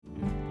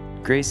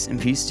Grace and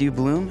peace to you,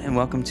 Bloom, and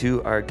welcome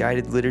to our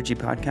Guided Liturgy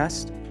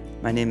podcast.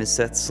 My name is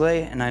Seth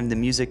Slay, and I'm the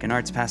music and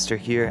arts pastor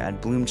here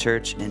at Bloom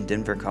Church in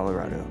Denver,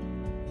 Colorado.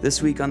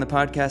 This week on the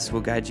podcast,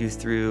 we'll guide you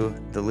through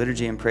the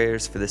liturgy and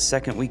prayers for the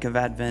second week of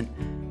Advent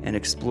and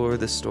explore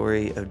the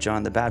story of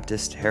John the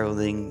Baptist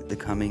heralding the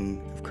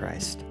coming of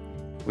Christ.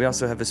 We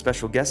also have a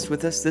special guest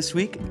with us this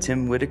week,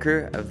 Tim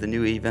Whitaker of the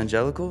New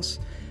Evangelicals.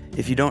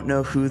 If you don't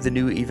know who the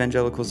New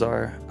Evangelicals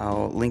are,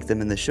 I'll link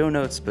them in the show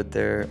notes, but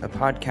they're a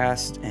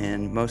podcast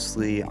and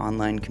mostly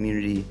online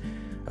community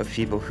of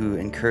people who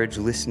encourage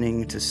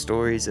listening to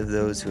stories of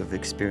those who have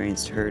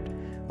experienced hurt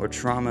or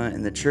trauma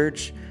in the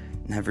church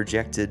and have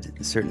rejected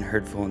certain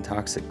hurtful and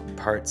toxic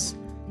parts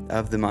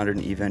of the modern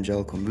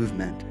evangelical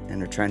movement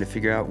and are trying to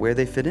figure out where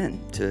they fit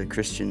in to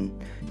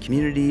Christian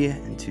community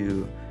and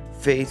to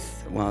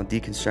faith while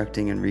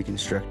deconstructing and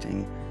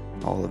reconstructing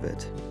all of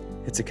it.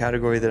 It's a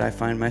category that I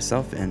find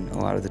myself in a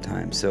lot of the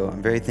time. So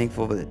I'm very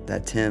thankful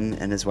that Tim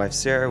and his wife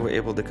Sarah were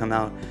able to come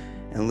out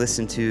and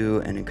listen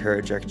to and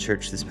encourage our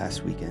church this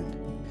past weekend.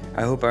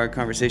 I hope our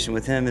conversation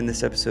with him in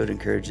this episode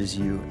encourages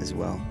you as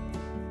well.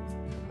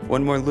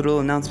 One more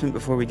little announcement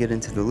before we get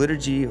into the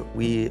liturgy.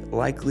 We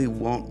likely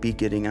won't be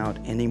getting out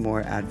any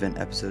more Advent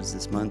episodes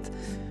this month,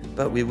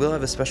 but we will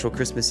have a special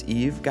Christmas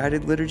Eve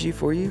guided liturgy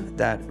for you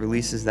that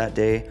releases that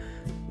day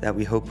that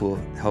we hope will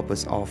help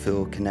us all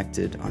feel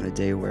connected on a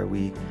day where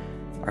we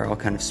are all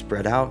kind of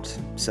spread out,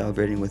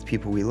 celebrating with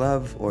people we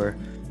love, or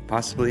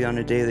possibly on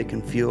a day that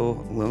can feel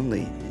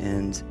lonely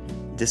and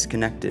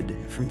disconnected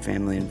from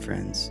family and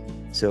friends.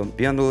 So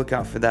be on the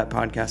lookout for that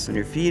podcast on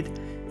your feed,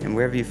 and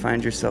wherever you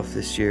find yourself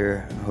this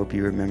year, I hope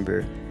you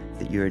remember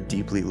that you are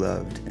deeply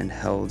loved and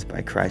held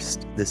by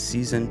Christ this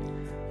season.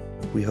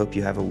 We hope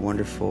you have a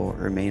wonderful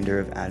remainder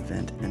of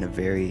Advent and a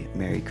very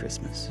Merry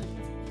Christmas.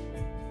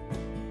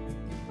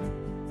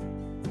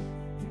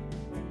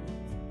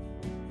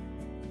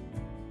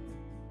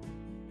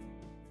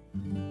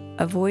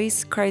 A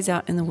voice cries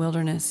out in the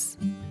wilderness,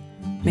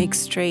 "Make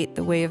straight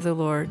the way of the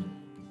Lord."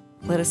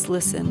 Let us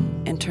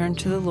listen and turn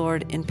to the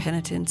Lord in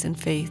penitence and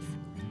faith.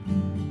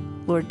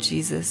 Lord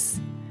Jesus,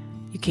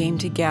 you came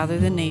to gather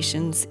the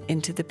nations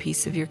into the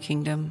peace of your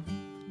kingdom.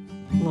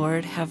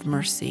 Lord, have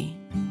mercy.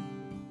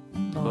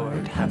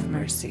 Lord, have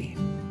mercy.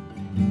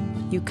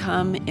 You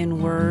come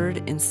in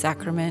word and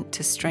sacrament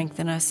to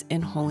strengthen us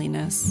in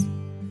holiness.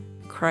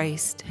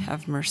 Christ,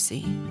 have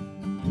mercy.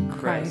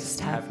 Christ,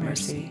 have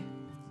mercy.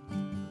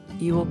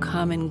 You will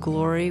come in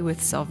glory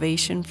with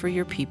salvation for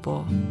your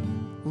people.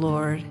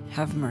 Lord,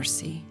 have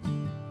mercy.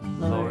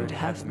 Lord,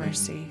 have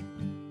mercy.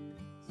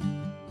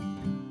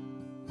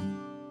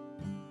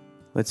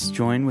 Let's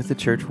join with the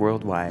church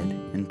worldwide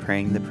in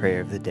praying the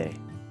prayer of the day.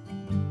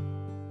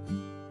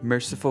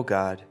 Merciful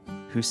God,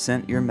 who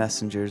sent your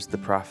messengers, the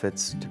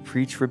prophets, to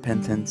preach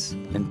repentance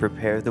and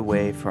prepare the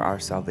way for our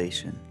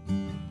salvation.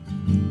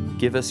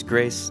 Give us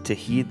grace to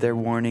heed their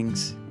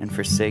warnings and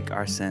forsake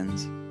our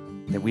sins,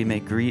 that we may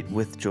greet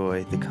with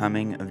joy the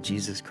coming of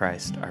Jesus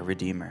Christ, our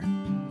Redeemer,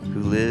 who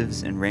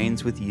lives and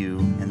reigns with you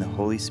in the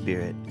Holy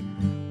Spirit,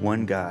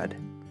 one God,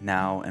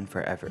 now and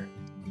forever.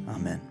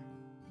 Amen.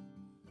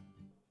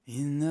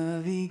 In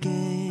the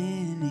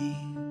beginning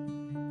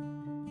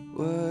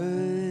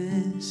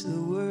was the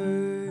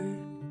Word,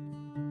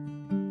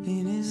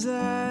 and His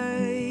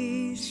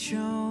light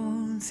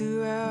shone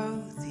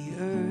throughout the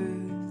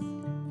earth.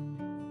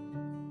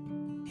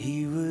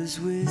 He was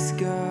with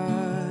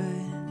God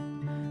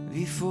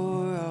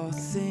before all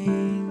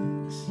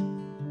things,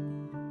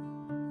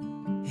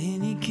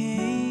 and He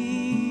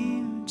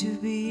came to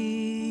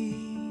be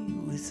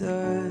with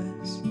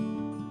us.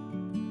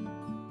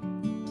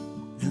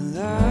 The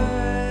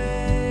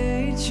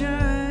light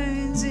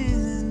shines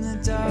in the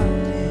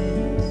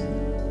darkness,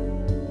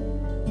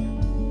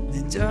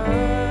 the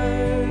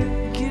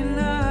dark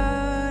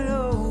cannot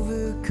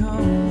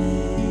overcome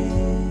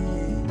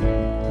it.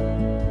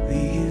 We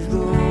give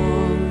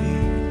glory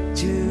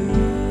to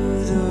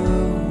the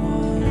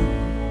one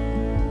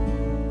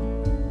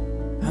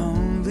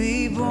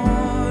humbly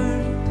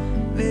born,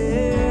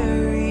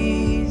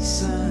 buried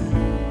Son,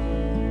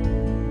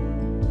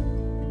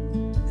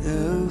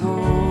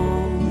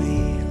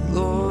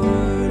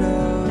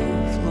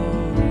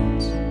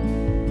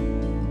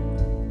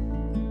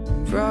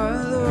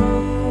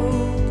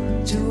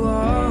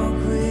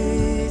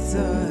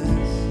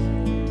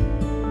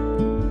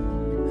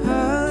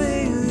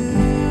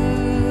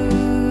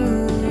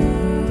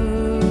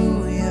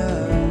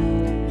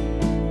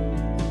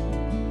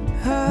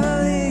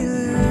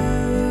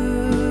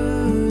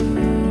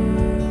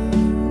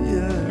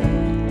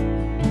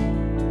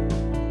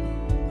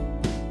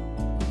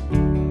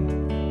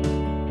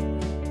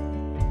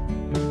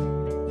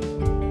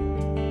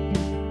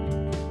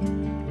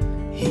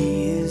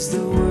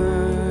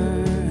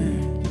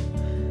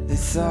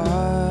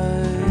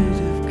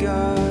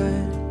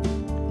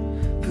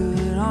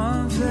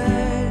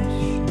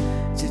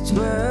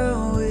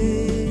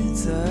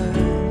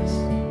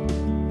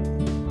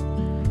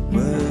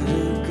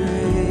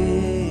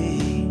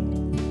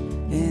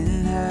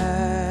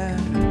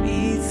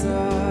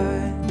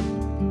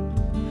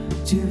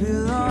 to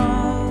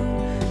belong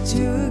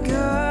to a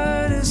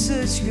God of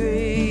such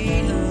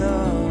great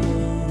love.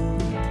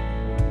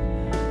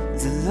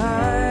 The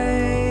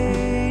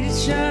light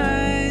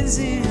shines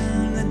in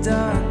the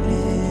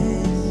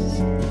darkness,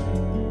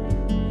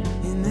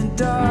 in the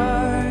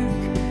dark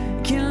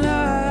can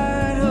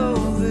light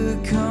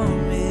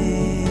overcome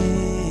it.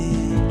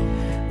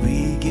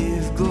 We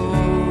give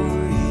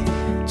glory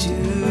to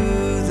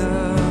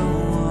the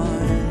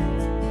one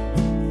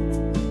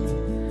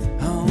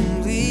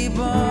humbly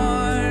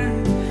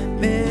born,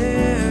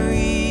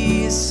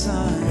 Mary's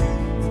son.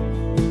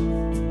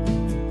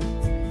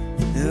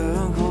 The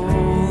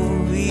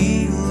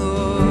Holy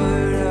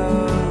Lord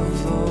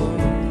of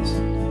Lords,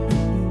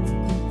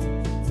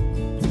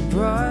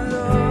 brought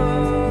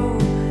low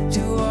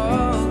to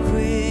walk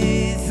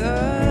with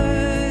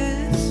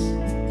us.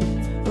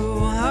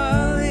 Oh,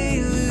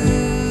 hallelujah,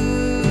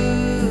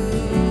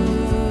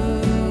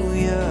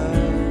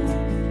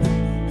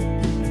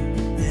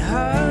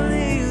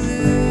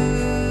 hallelujah.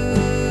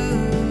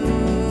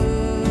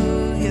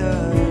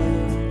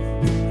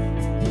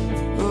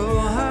 Oh,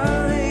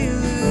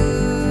 hallelujah.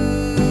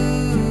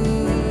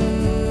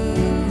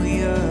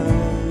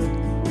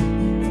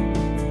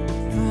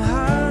 Oh,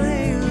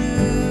 hallelujah.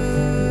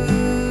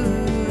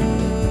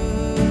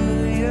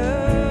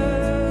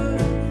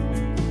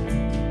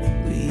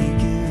 We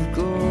give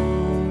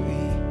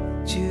glory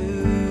to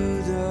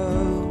the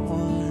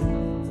one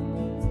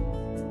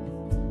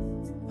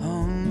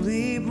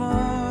humbly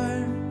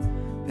born,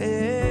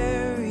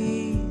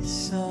 Mary's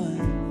son.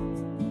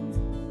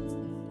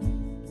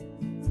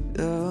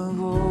 The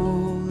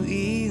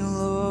Holy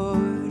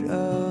Lord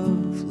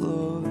of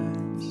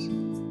Lords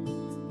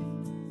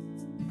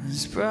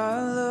was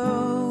brought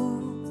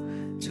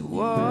low to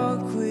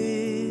walk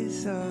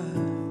with us.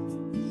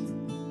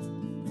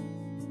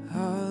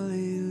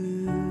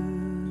 Hallelujah.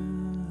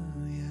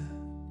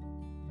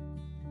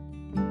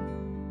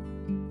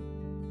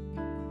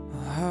 Oh,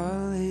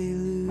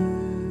 hallelujah.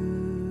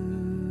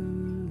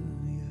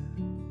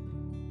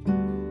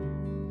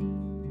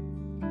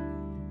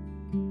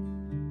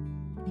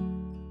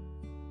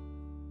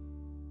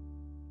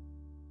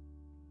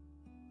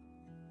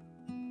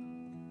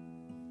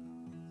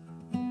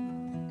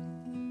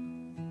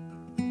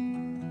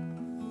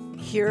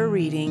 Hear a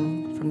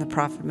reading from the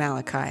prophet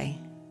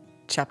Malachi,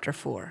 chapter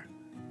 4.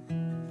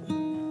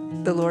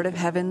 The Lord of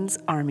Heaven's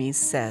armies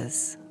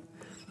says,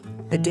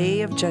 "The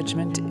day of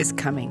judgment is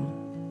coming,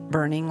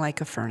 burning like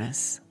a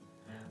furnace.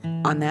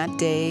 On that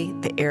day,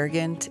 the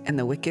arrogant and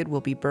the wicked will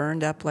be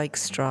burned up like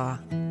straw.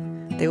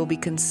 They will be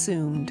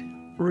consumed,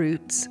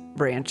 roots,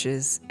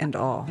 branches, and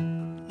all.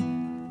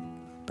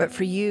 But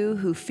for you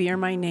who fear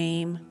my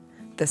name,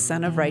 the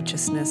Son of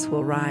Righteousness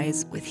will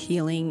rise with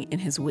healing in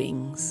his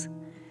wings.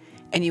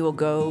 And you will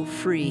go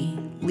free,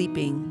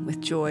 leaping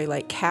with joy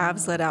like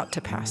calves led out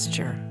to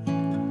pasture.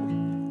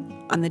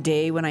 On the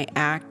day when I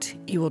act,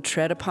 you will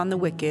tread upon the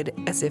wicked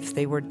as if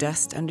they were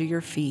dust under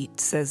your feet,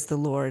 says the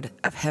Lord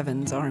of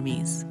Heaven's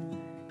armies.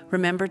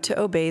 Remember to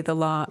obey the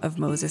law of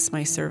Moses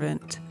my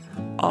servant,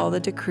 all the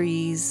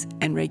decrees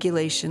and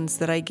regulations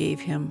that I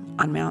gave him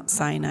on Mount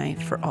Sinai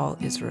for all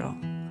Israel.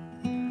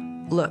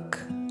 Look,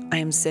 I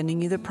am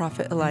sending you the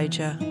prophet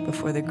Elijah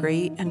before the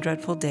great and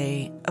dreadful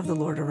day of the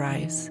Lord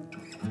arrives.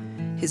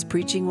 His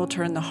preaching will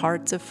turn the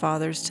hearts of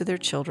fathers to their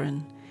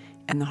children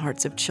and the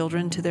hearts of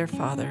children to their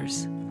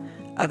fathers.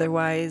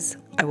 Otherwise,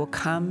 I will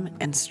come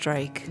and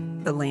strike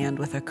the land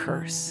with a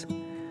curse."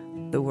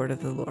 The word of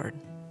the Lord.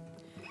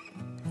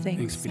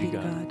 Thanks be to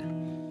God.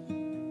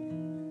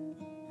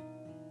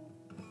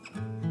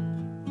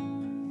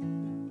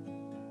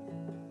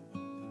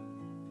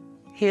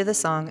 Hear the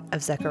song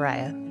of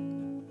Zechariah.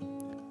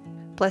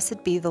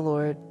 Blessed be the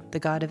Lord, the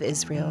God of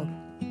Israel.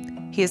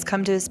 He has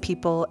come to his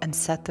people and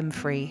set them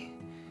free.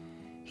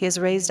 He has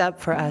raised up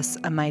for us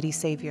a mighty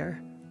Savior,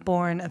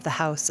 born of the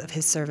house of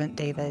his servant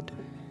David.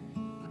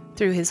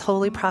 Through his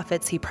holy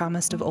prophets he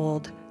promised of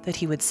old that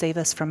he would save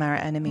us from our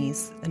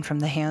enemies and from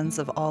the hands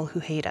of all who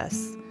hate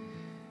us.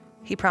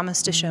 He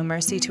promised to show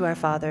mercy to our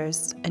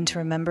fathers and to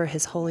remember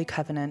his holy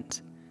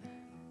covenant.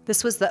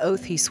 This was the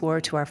oath he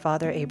swore to our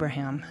father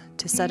Abraham,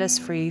 to set us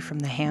free from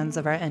the hands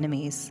of our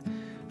enemies,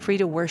 free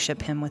to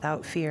worship him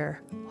without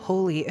fear,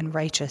 holy and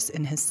righteous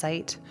in his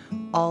sight,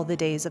 all the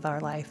days of our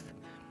life.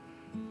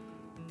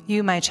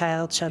 You, my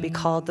child, shall be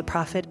called the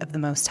prophet of the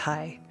Most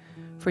High,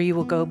 for you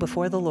will go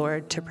before the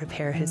Lord to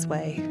prepare his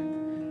way,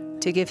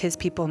 to give his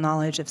people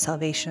knowledge of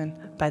salvation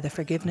by the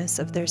forgiveness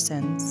of their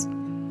sins.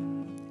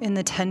 In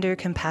the tender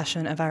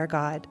compassion of our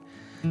God,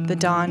 the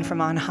dawn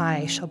from on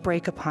high shall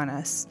break upon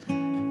us,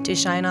 to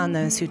shine on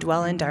those who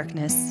dwell in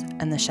darkness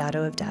and the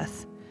shadow of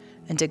death,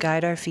 and to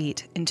guide our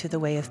feet into the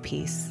way of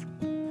peace.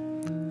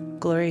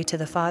 Glory to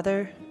the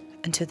Father,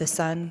 and to the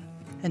Son,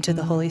 and to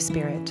the Holy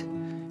Spirit,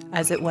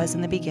 as it was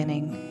in the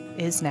beginning,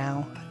 is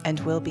now, and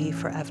will be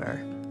forever.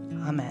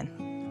 Amen.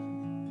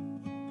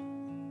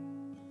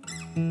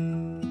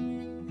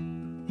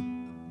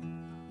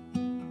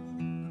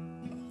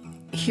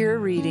 Hear a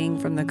reading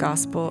from the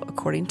Gospel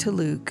according to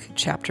Luke,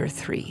 chapter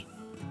 3.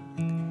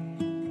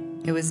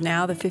 It was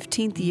now the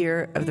 15th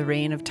year of the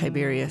reign of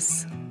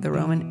Tiberius. The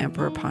Roman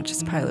Emperor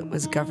Pontius Pilate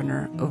was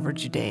governor over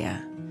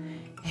Judea.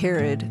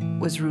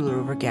 Herod was ruler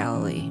over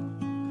Galilee.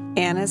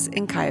 Annas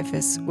and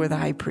Caiaphas were the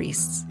high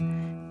priests.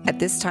 At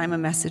this time, a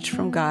message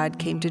from God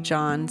came to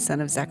John,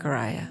 son of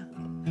Zechariah,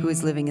 who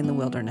was living in the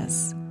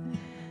wilderness.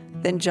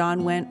 Then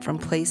John went from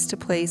place to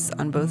place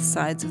on both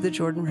sides of the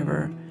Jordan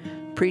River,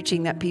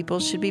 preaching that people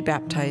should be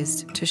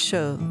baptized to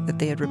show that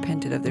they had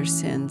repented of their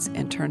sins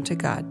and turned to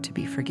God to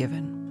be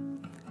forgiven.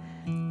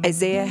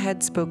 Isaiah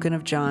had spoken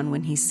of John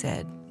when he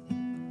said,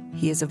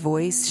 "He is a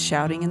voice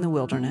shouting in the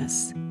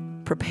wilderness,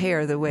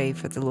 'Prepare the way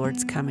for the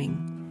Lord's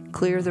coming.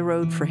 Clear the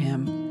road for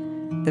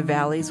him. The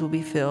valleys will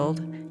be filled,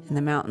 and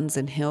the mountains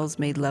and hills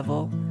made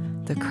level.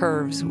 The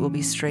curves will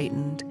be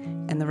straightened,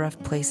 and the rough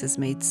places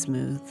made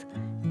smooth.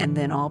 And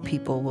then all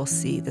people will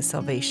see the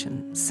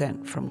salvation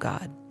sent from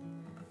God.'"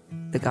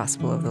 The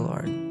Gospel of the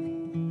Lord.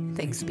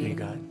 Thanks be to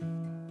God.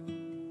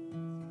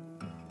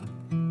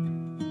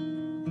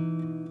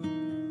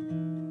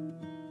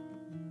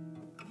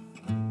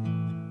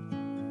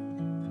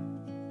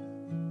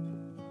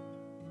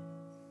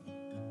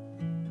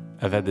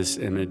 I've had this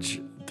image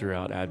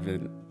throughout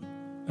Advent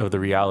of the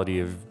reality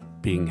of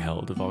being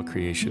held, of all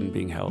creation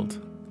being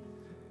held.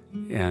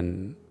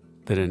 And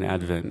that in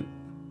Advent,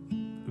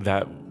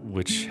 that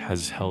which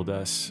has held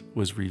us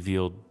was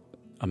revealed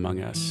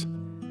among us.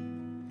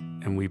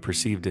 And we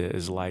perceived it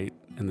as light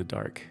in the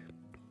dark.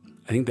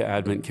 I think the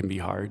Advent can be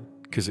hard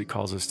because it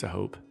calls us to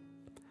hope.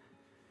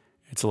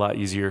 It's a lot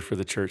easier for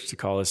the church to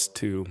call us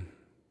to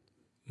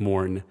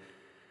mourn,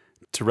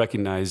 to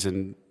recognize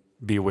and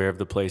be aware of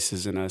the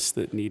places in us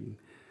that need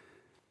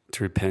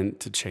to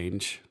repent, to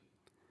change.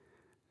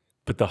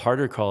 But the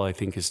harder call, I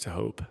think, is to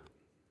hope.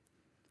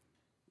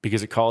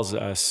 Because it calls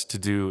us to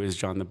do as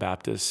John the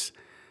Baptist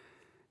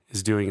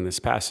is doing in this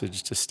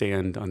passage, to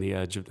stand on the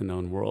edge of the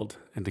known world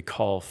and to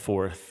call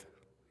forth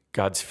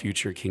God's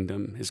future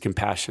kingdom, his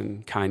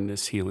compassion,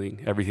 kindness,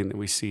 healing, everything that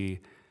we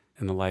see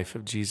in the life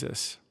of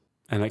Jesus.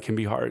 And that can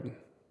be hard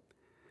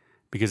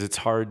because it's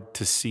hard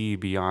to see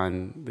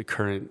beyond the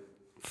current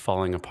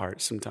falling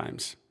apart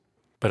sometimes.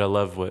 But I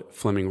love what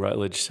Fleming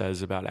Rutledge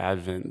says about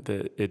Advent,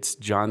 that it's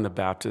John the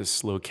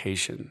Baptist's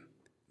location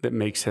that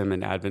makes him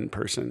an Advent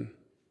person,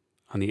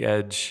 on the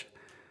edge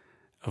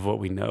of what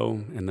we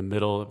know, in the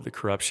middle of the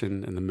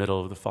corruption, in the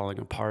middle of the falling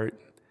apart,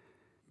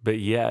 but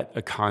yet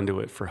a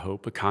conduit for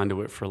hope, a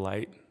conduit for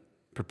light,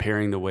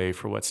 preparing the way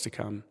for what's to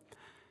come.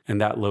 And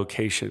that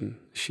location,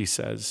 she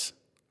says,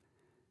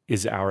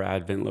 is our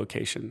Advent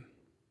location.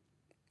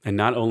 And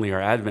not only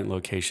our Advent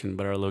location,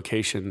 but our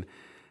location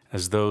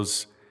as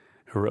those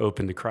who are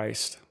open to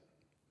Christ,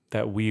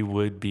 that we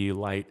would be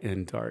light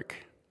in dark,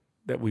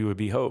 that we would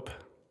be hope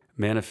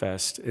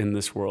manifest in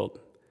this world.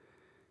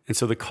 And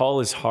so the call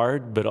is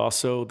hard, but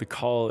also the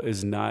call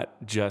is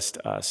not just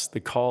us. The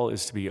call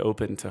is to be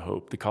open to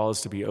hope. The call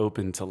is to be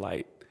open to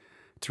light,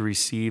 to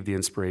receive the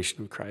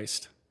inspiration of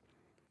Christ,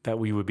 that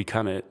we would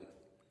become it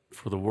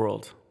for the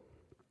world.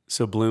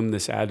 So Bloom,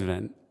 this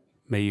Advent,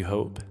 may you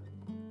hope.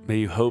 May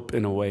you hope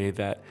in a way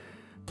that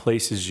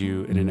places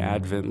you in an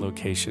Advent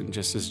location,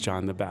 just as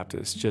John the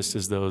Baptist, just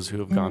as those who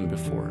have gone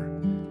before,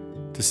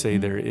 to say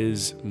there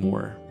is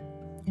more.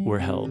 We're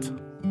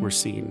held, we're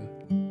seen.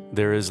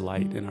 There is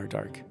light in our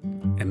dark,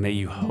 and may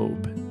you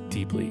hope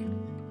deeply.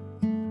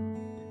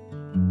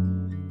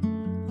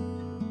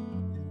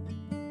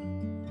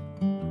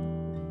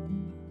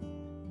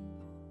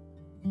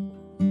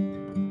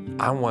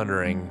 I'm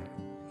wondering,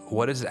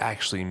 what does it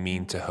actually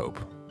mean to hope?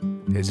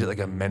 Is it like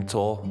a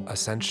mental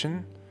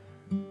ascension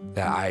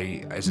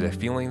is it a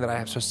feeling that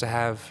I'm supposed to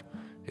have?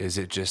 Is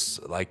it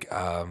just like,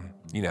 a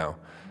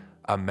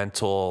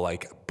mental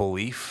like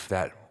belief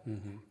that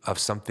of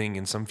something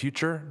in some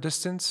future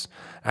distance?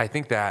 And I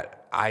think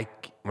that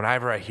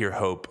whenever I hear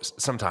hope,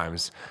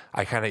 sometimes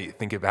I kind of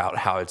think about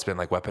how it's been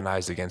like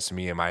weaponized against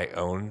me in my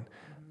own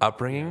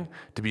upbringing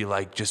to be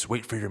like, just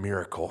wait for your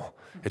miracle.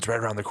 It's right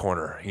around the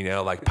corner,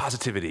 like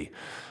positivity.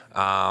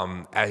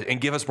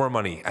 And give us more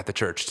money at the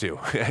church too,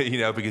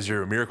 because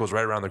your miracle's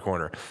right around the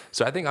corner.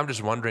 So I think I'm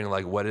just wondering,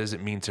 like, what does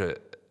it mean to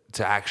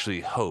actually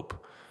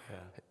hope?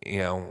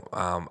 Yeah.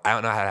 I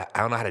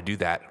don't know how to do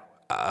that.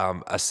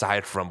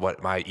 Aside from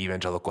what my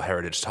evangelical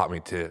heritage taught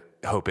me to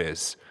hope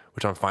is,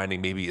 which I'm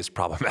finding maybe is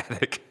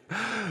problematic.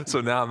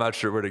 So now I'm not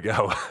sure where to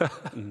go.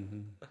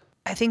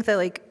 I think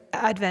that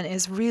Advent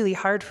is really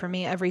hard for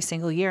me every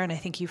single year, and I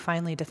think you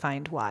finally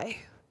defined why.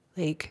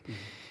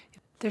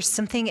 There's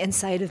something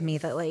inside of me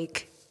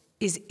that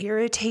is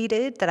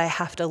irritated that I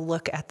have to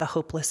look at the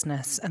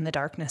hopelessness and the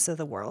darkness of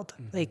the world.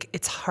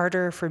 It's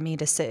harder for me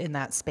to sit in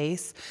that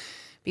space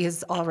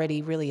because it's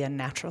already really a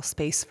natural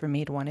space for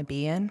me to want to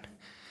be in.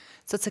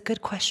 So it's a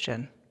good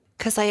question,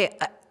 because I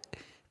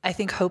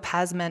think hope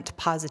has meant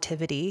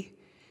positivity,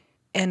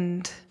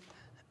 and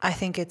I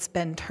think it's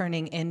been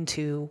turning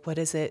into, what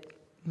does it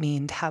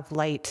mean to have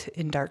light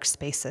in dark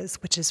spaces,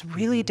 which is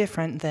really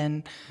different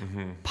than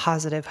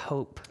positive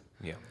hope.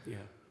 Yeah.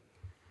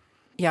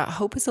 Yeah,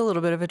 hope is a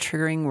little bit of a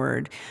triggering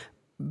word,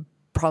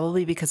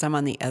 probably because I'm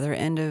on the other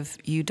end of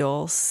you,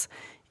 Dulce,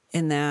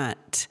 in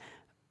that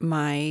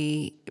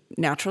my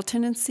natural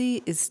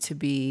tendency is to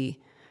be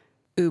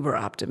uber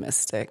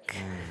optimistic,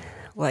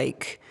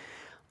 like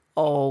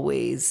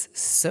always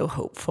so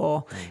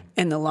hopeful.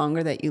 And the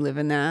longer that you live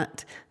in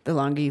that, the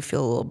longer you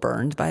feel a little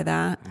burned by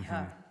that,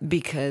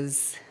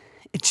 because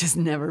it just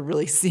never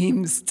really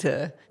seems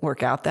to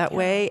work out that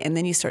way. And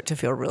then you start to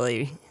feel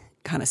really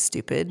kind of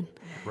stupid,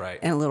 Right.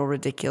 and a little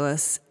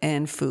ridiculous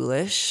and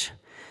foolish.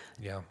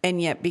 Yeah.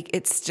 And yet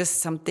it's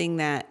just something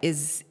that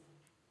is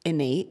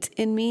innate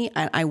in me.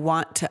 I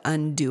want to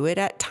undo it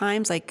at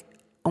times, like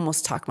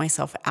almost talk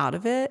myself out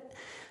of it,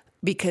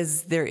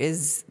 because there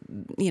is,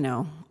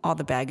 all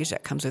the baggage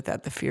that comes with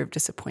that, the fear of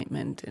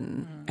disappointment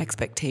and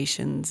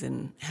expectations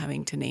and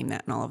having to name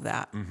that and all of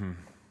that. Mm-hmm.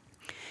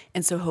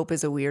 And so hope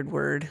is a weird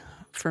word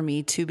for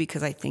me too,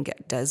 because I think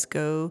it does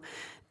go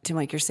to,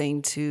 like you're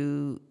saying,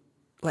 to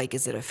like,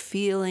 is it a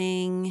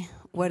feeling?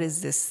 What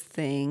is this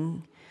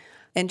thing?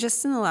 And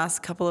just in the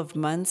last couple of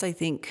months, I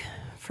think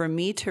for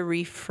me to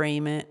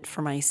reframe it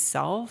for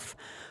myself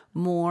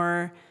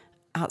more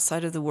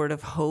outside of the word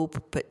of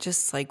hope, but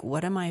just like,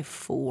 what am I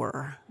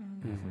for?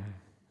 Mm-hmm.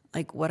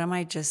 Like, what am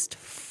I just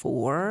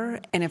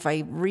for? And if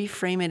I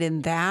reframe it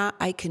in that,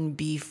 I can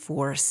be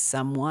for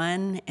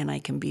someone, and I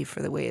can be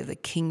for the way of the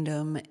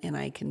kingdom, and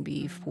I can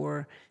be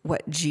for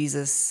what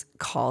Jesus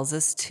calls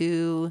us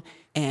to,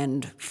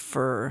 and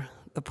for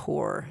the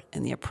poor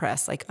and the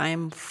oppressed. Like, I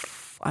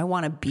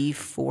want to be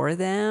for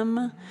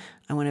them.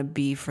 I want to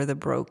be for the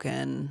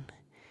broken.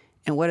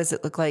 And what does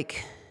it look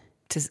like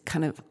to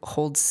kind of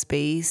hold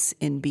space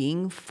in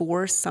being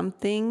for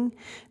something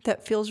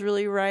that feels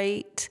really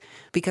right?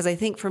 Because I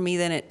think for me,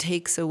 then it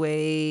takes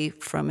away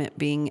from it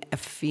being a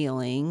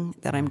feeling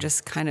that I'm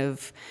just kind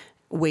of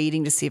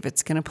waiting to see if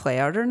it's going to play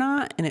out or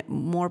not. And it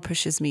more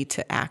pushes me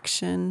to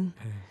action.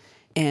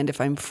 And if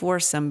I'm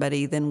for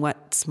somebody, then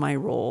what's my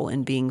role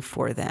in being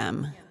for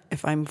them?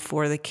 If I'm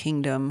for the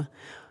kingdom,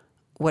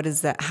 what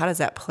is that? How does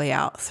that play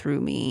out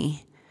through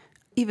me?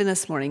 Even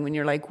this morning, when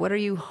you're like, what are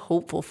you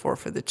hopeful for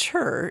the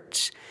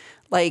church?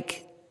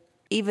 Like,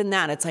 even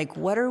that, it's like,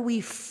 what are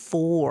we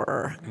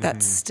for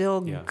that's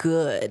still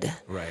good?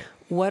 Right.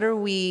 What are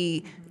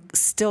we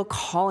still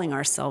calling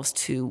ourselves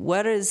to?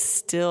 What is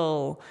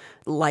still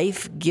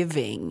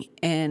life-giving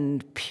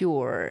and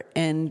pure?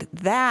 And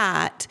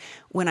that,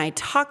 when I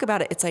talk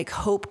about it, it's like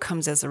hope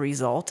comes as a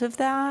result of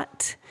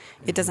that.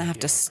 It doesn't have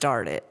to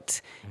start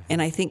it.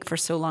 And I think for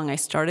so long I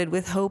started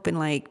with hope and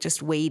like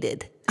just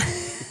waited.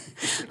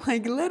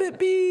 Like, let it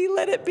be,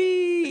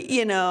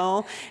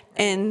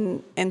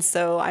 And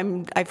so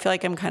I feel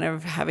like I'm kind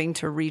of having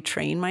to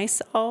retrain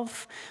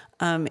myself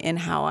in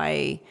how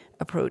I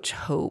approach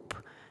hope.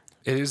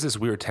 It is this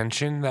weird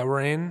tension that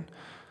we're in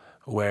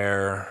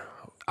where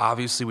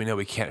obviously we know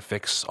we can't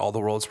fix all the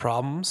world's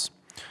problems,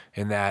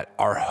 and that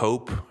our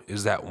hope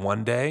is that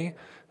one day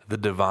the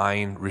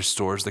divine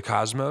restores the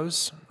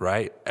cosmos,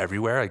 right?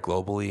 Everywhere, like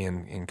globally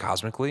and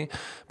cosmically.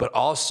 But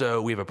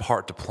also we have a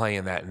part to play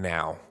in that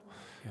now.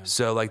 Yeah.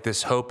 So like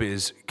this hope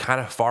is kind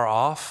of far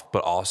off,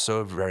 but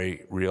also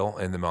very real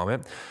in the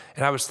moment.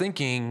 And I was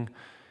thinking,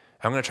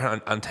 I'm going to try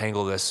to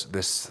untangle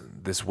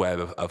this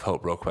web of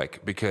hope real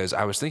quick, because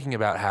I was thinking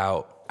about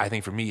how I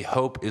think for me,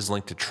 hope is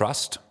linked to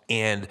trust.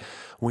 And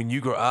when you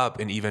grow up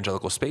in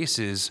evangelical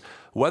spaces,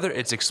 whether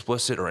it's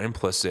explicit or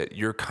implicit,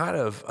 you're kind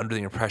of under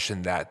the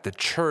impression that the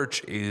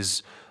church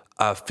is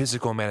a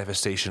physical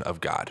manifestation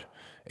of God,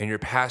 and your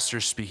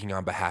pastor's speaking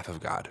on behalf of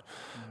God,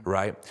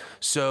 right?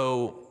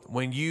 So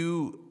when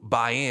you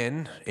buy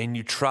in and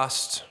you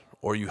trust,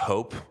 or you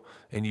hope,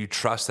 and you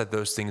trust that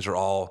those things are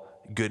all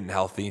good and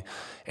healthy,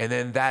 and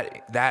then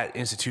that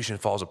institution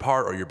falls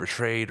apart, or you're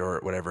betrayed, or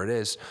whatever it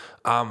is,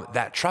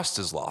 that trust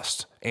is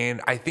lost.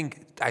 And I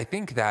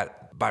think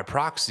that by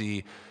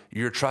proxy,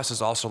 your trust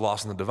is also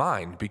lost in the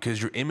divine, because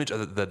your image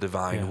of the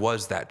divine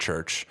was that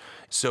church.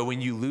 So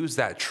when you lose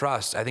that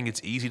trust, I think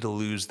it's easy to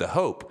lose the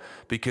hope,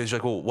 because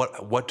you're like, well,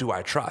 what do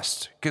I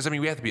trust? Because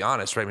we have to be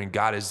honest, right?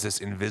 God is this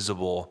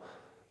invisible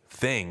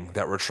thing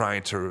that we're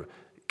trying to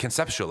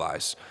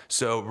conceptualize.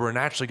 So we're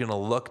naturally going to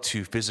look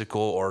to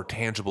physical or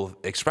tangible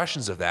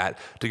expressions of that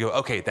to go,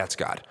 okay, that's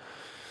God.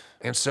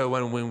 And so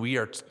when we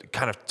are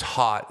kind of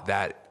taught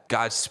that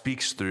God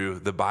speaks through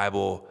the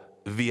Bible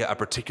via a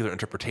particular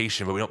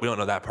interpretation, but we don't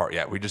know that part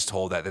yet. We're just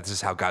told that this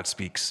is how God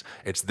speaks.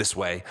 It's this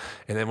way.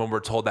 And then when we're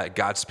told that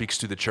God speaks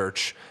through the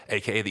church,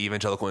 aka the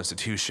evangelical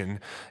institution,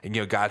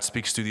 and God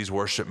speaks through these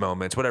worship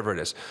moments, whatever it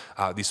is,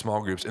 these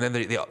small groups, and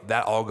then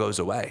that all goes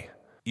away.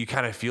 You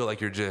kind of feel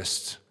like you're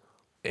just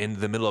in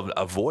the middle of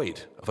a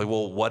void of like,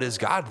 well, what is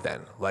God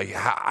then? Like,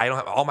 I don't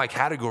have, all my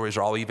categories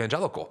are all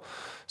evangelical.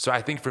 So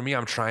I think for me,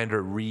 I'm trying to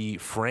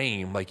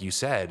reframe, like you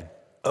said,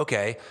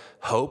 okay,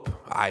 hope,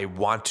 I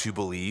want to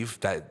believe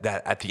that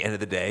at the end of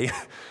the day,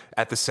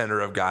 at the center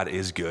of God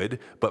is good,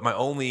 but my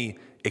only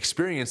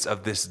experience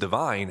of this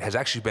divine has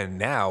actually been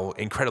now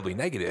incredibly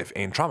negative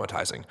and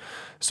traumatizing.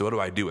 So what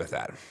do I do with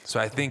that? So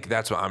I think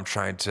that's what I'm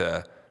trying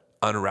to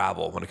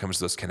unravel when it comes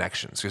to those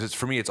connections, because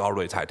for me, it's all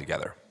really tied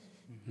together.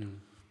 Mm-hmm.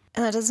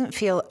 And that doesn't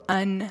feel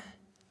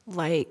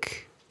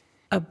unlike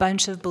a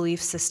bunch of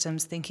belief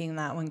systems thinking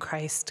that when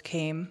Christ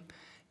came,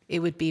 it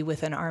would be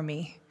with an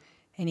army,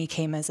 and he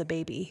came as a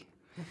baby.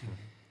 Mm-hmm.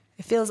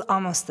 It feels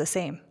almost the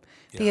same,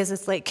 because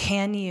it's like,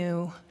 can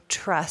you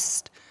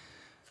trust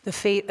the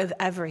fate of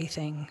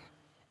everything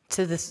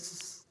to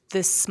this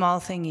small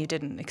thing you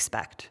didn't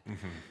expect?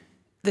 Mm-hmm.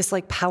 This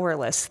like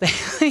powerless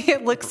thing.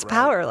 It looks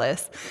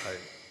powerless. Right.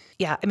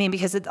 Yeah, I mean,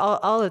 because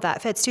all of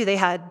that fits too. They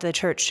had the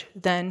church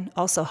then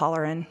also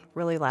hollering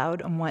really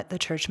loud on what the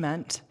church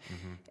meant.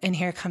 Mm-hmm. And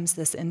here comes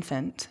this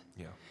infant.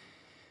 Yeah.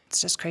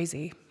 It's just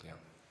crazy. Yeah.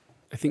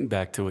 I think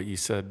back to what you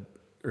said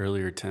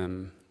earlier,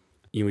 Tim.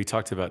 We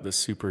talked about the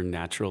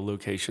supernatural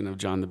location of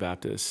John the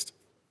Baptist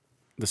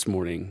this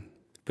morning,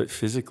 but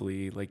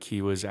physically, like,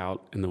 he was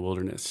out in the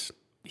wilderness.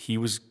 He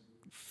was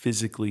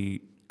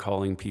physically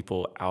calling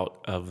people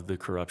out of the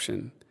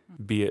corruption,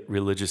 be it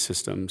religious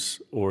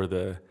systems or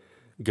the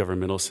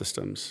governmental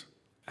systems.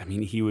 I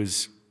mean, he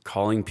was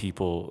calling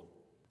people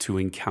to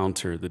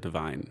encounter the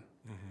divine,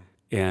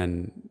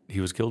 and he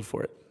was killed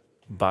for it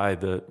by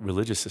the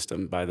religious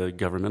system, by the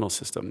governmental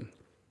system.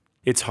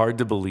 It's hard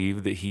to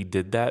believe that he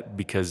did that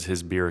because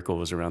his miracle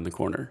was around the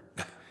corner.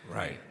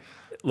 Right.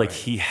 Like,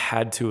 he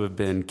had to have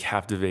been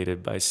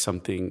captivated by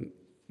something,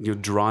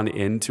 drawn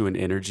into an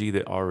energy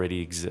that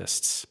already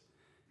exists,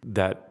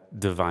 that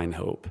divine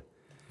hope.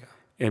 Yeah.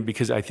 And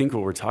because I think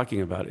what we're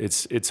talking about,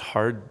 it's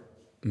hard.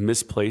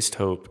 Misplaced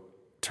hope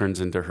turns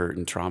into hurt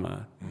and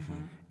trauma. Mm-hmm.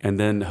 And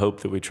then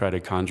hope that we try to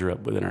conjure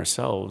up within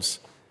ourselves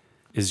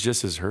is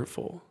just as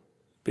hurtful.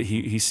 But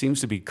he seems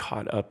to be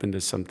caught up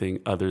into something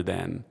other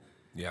than,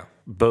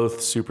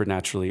 both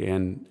supernaturally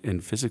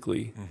and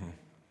physically. Mm-hmm.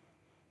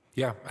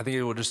 Yeah, I think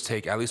it will just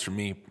take, at least for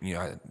me,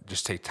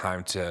 just take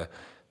time to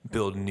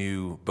build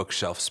new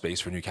bookshelf space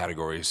for new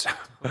categories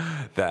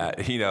that,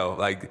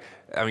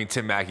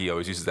 Tim Mackey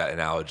always uses that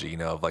analogy,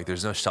 of like,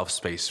 there's no shelf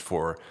space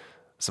for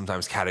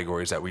sometimes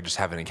categories that we just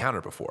haven't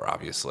encountered before,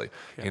 obviously.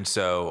 Yeah. And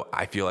so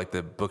I feel like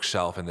the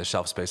bookshelf and the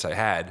shelf space I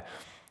had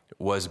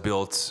was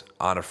built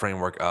on a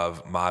framework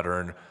of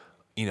modern,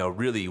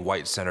 really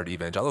white-centered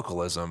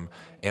evangelicalism.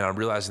 And I'm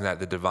realizing that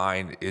the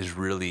divine is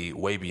really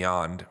way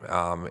beyond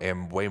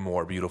and way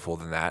more beautiful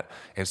than that.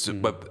 And so,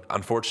 but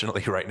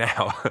unfortunately right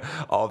now,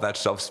 all of that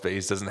shelf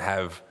space there's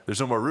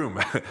no more room.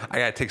 I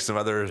got to take some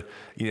other,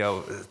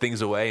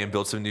 things away and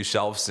build some new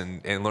shelves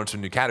and learn some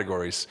new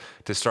categories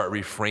to start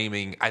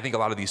reframing, I think, a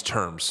lot of these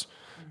terms.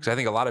 Because I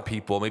think a lot of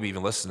people, maybe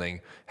even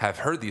listening, have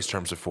heard these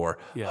terms before,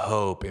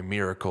 hope and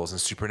miracles and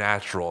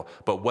supernatural.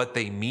 But what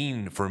they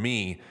mean for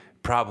me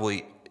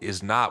probably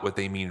is not what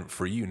they mean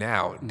for you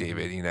now,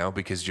 David,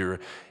 because you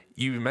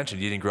mentioned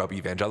you didn't grow up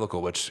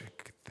evangelical, which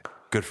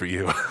good for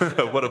you.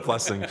 What a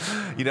blessing,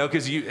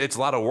 because it's a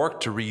lot of work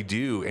to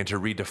redo and to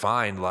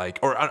redefine,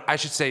 or I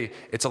should say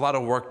it's a lot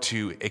of work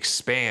to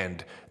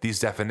expand these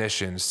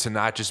definitions to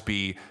not just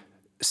be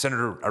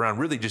centered around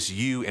really just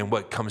you and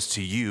what comes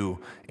to you.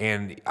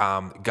 And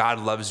God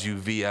loves you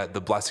via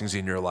the blessings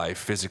in your life,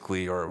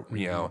 physically or,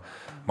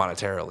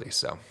 monetarily.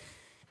 So,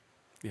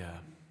 yeah.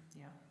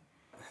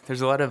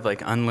 There's a lot of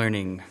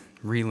unlearning,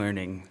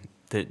 relearning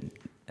that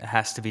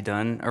has to be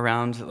done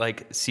around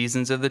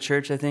seasons of the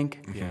church, I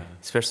think. Yeah.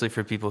 Especially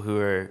for people who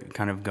are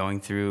kind of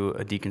going through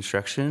a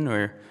deconstruction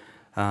or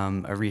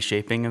a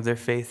reshaping of their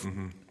faith.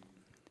 Mm-hmm.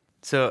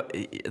 So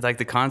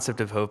the concept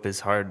of hope is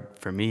hard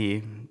for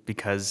me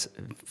because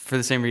for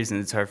the same reason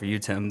it's hard for you,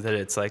 Tim, that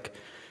it's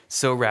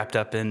so wrapped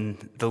up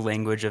in the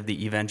language of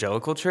the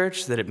evangelical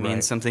church that it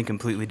means something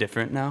completely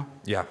different now.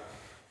 Yeah.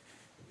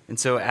 And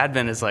so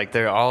Advent is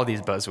there are all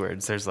these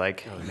buzzwords. There's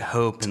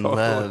hope and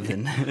love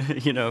and, and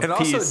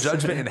peace. Also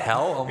judgment and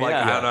hell. I'm I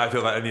don't know how I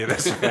feel about any of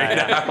this right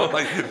now.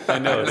 I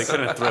know, they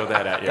couldn't throw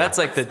that at you. That's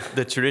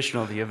the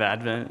traditional view of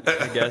Advent,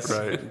 I guess.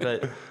 Right.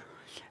 But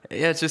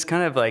yeah, it's just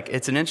kind of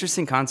it's an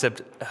interesting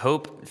concept.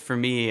 Hope, for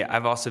me,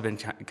 I've also been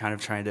kind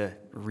of trying to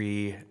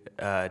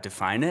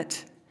redefine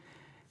it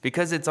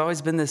because it's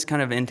always been this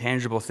kind of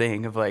intangible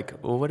thing of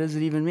well, what does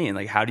it even mean?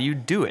 How do you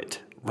do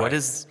it? What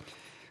is,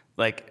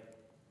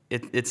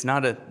 It's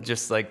not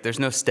there's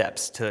no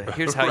steps to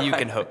here's how you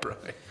can hope.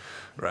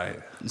 Right.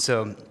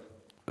 So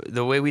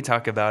the way we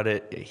talk about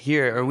it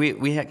here, or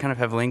we kind of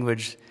have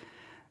language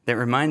that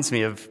reminds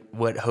me of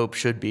what hope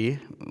should be,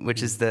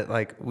 which is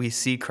that we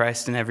see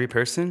Christ in every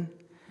person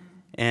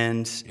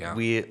and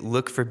we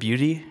look for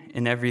beauty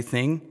in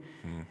everything.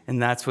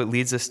 And that's what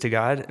leads us to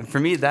God. And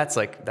for me, that's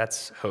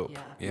hope.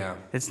 Yeah.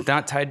 It's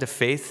not tied to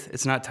faith.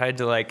 It's not tied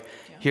to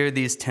here are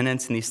these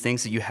tenets and these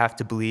things that you have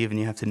to believe and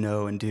you have to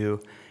know and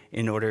do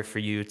in order for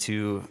you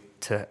to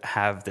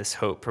have this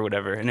hope or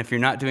whatever. And if you're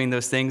not doing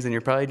those things, then you're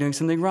probably doing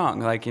something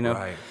wrong.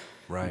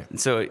 Right.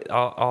 So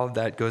all of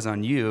that goes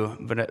on you.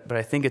 But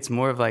I think it's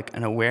more of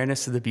an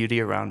awareness of the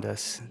beauty around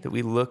us, that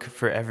we look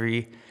for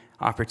every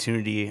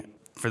opportunity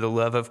for the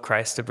love of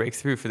Christ to break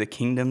through, for the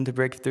kingdom to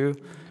break through.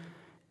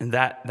 And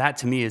that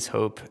to me is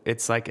hope.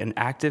 It's an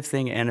active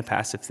thing and a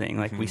passive thing.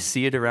 We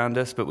see it around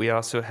us, but we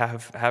also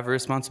have a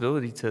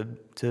responsibility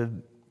to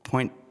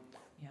point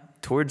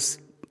towards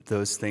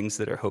those things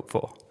that are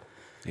hopeful.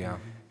 Yeah.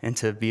 and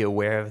to be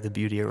aware of the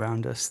beauty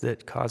around us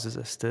that causes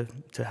us to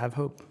have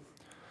hope.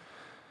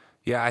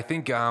 Yeah, I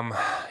think,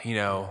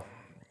 I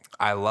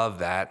love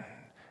that.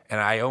 And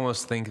I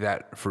almost think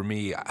that for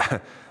me,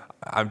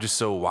 I'm just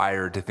so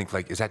wired to think,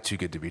 like, is that too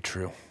good to be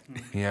true?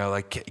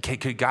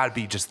 Could God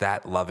be just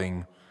that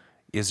loving?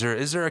 Is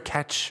there a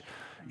catch?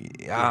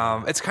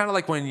 It's kind of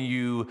like when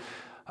you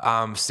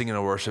sing in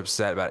a worship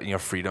set about,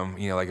 freedom,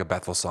 like a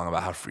Bethel song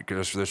about how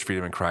there's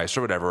freedom in Christ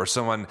or whatever, or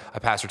a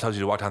pastor tells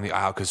you to walk down the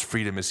aisle because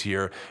freedom is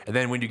here. And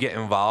then when you get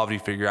involved, you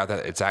figure out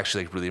that it's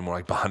actually like really more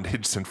like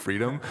bondage than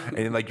freedom.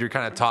 And like, you're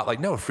kind of taught like,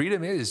 no,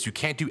 freedom is, you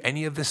can't do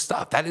any of this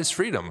stuff. That is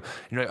freedom.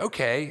 And you're like,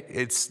 okay,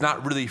 it's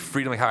not really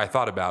freedom like how I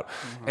thought about.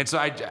 Mm-hmm. And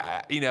so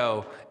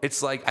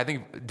it's like, I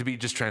think to be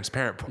just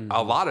transparent, mm-hmm.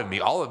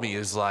 all of me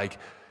is like,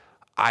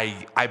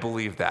 I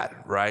believe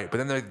that, right? But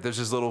then there's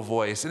this little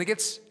voice, and it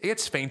gets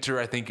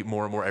fainter, I think,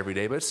 more and more every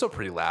day, but it's still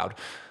pretty loud.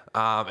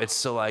 It's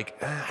still like,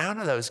 I don't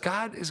know though, is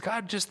God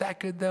just that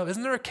good though?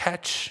 Isn't there a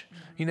catch?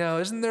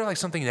 Isn't there like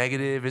something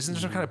negative? Isn't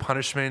there some kind of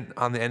punishment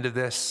on the end of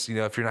this,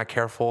 if you're not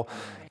careful?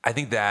 I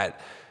think that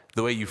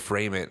the way you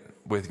frame it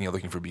with,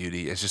 looking for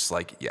beauty is just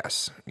like,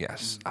 yes,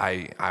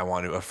 I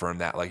want to affirm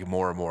that like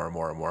more and more and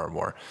more and more and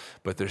more.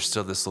 But there's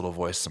still this little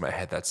voice in my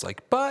head that's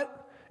like, but...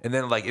 And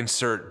then like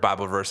insert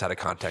Bible verse out of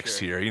context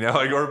here,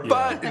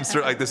 but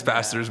insert like this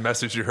pastor's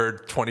message you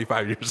heard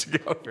 25 years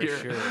ago here.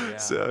 Sure, yeah.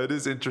 So it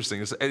is interesting.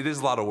 It is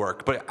a lot of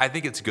work, but I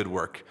think it's good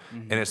work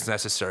and it's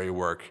necessary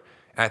work.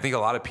 And I think a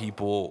lot of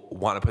people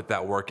want to put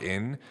that work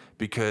in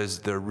because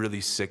they're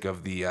really sick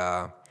of the,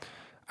 I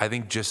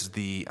don't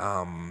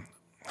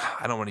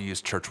want to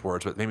use church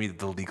words, but maybe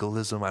the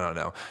legalism, I don't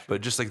know.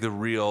 But just like the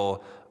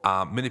real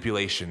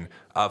manipulation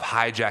of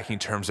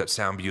hijacking terms that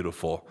sound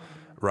beautiful,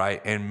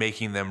 right, and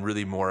making them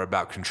really more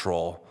about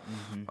control.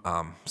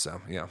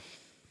 Mm-hmm.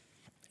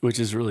 Which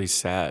is really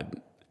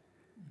sad,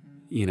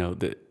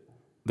 that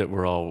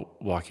we're all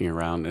walking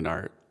around and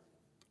our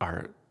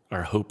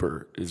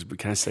hoper is.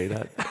 Can I say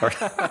that?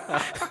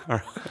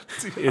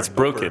 It's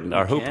broken.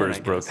 Our hoper is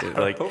broken.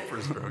 Our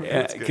hoper's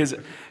broken. Because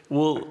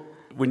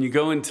when you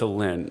go into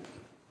Lent,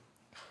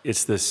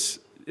 it's this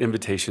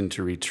invitation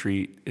to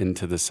retreat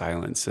into the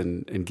silence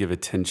and give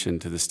attention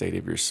to the state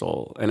of your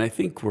soul. And I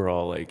think we're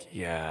all like,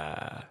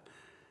 yeah,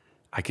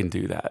 I can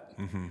do that.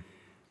 Mm-hmm.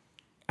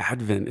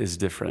 Advent is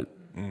different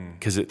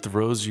because it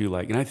throws you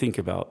and I think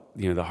about,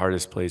 the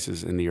hardest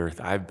places in the earth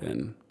I've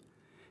been.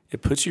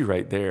 It puts you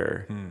right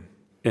there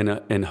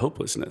in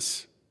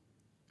hopelessness.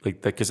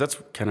 Because that's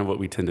kind of what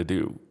we tend to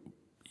do,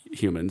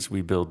 humans.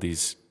 We build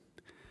these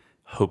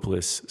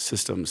hopeless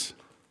systems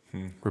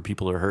where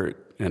people are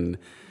hurt and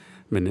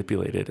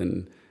manipulated,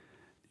 and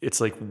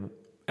it's like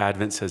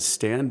Advent says,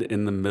 stand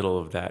in the middle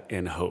of that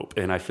in hope.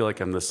 And I feel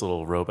like I'm this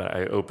little robot.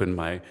 I open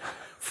my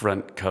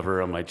front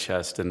cover on my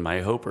chest, and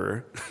my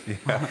hoper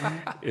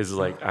is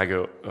like, I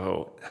go,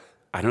 oh,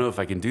 I don't know if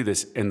I can do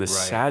this. And the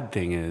sad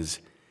thing is,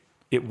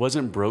 it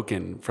wasn't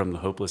broken from the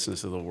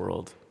hopelessness of the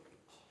world.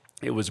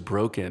 It was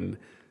broken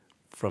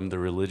from the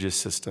religious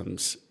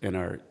systems in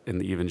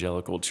the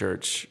evangelical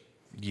church.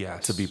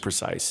 Yes, to be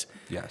precise.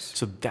 Yes.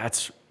 So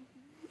that's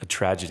a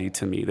tragedy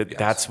to me.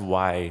 That's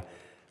why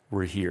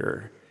we're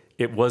here.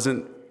 It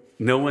wasn't,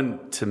 no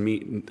one to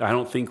me, I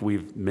don't think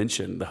we've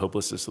mentioned the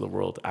hopelessness of the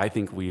world. I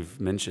think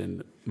we've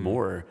mentioned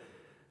more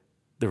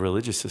the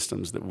religious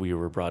systems that we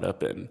were brought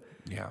up in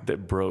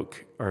that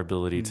broke our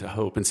ability to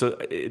hope. And so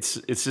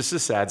it's just a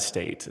sad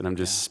state. And I'm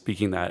just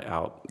speaking that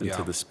out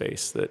into the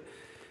space that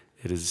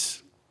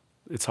it's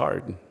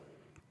hard.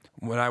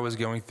 When I was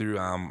going through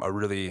a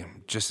really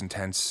just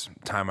intense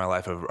time in my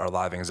life of a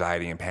lot of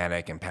anxiety and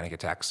panic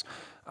attacks,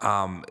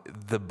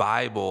 the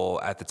Bible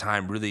at the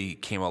time really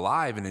came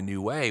alive in a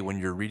new way when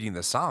you're reading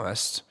the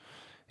psalmist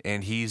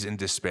and he's in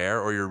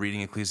despair, or you're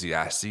reading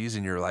Ecclesiastes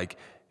and you're like,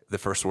 the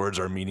first words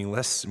are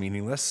meaningless.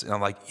 And I'm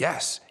like,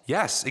 yes,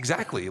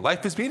 exactly.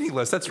 Life is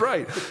meaningless. That's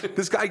right.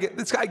 This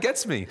guy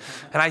gets me.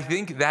 And I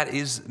think that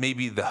is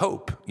maybe the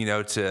hope,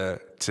 to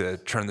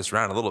turn this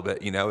around a little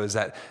bit, is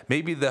that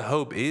maybe the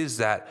hope is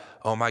that,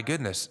 oh my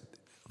goodness,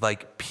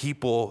 like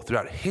people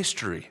throughout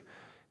history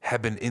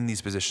have been in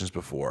these positions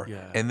before,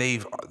 and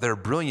they're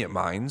brilliant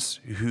minds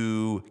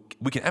who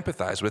we can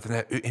empathize with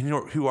and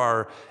who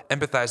are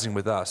empathizing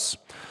with us.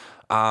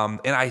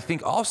 And I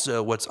think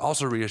also what's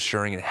also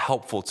reassuring and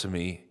helpful to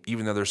me,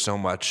 even though there's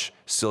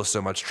still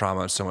so much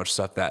trauma and so much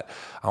stuff that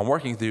I'm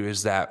working through,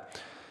 is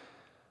that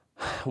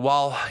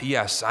while,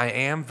 yes, I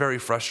am very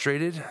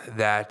frustrated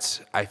that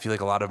I feel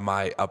like a lot of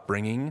my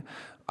upbringing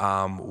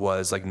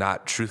was like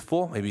not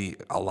truthful, maybe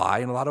a lie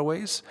in a lot of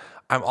ways,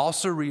 I'm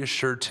also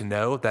reassured to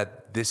know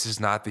that this is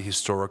not the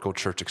historical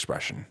church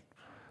expression.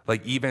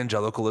 Like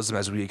evangelicalism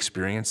as we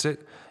experience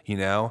it,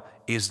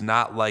 is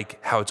not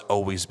like how it's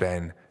always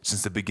been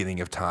since the beginning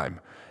of time.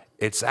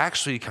 It's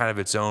actually kind of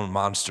its own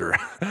monster,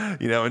 in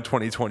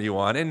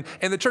 2021. And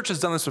the church has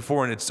done this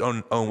before in its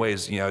own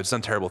ways. It's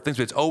done terrible things,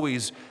 but it's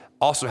always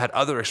also had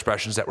other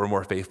expressions that were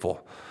more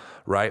faithful,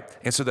 right?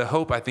 And so the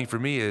hope, I think, for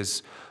me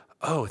is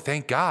oh,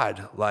 thank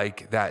God,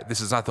 like that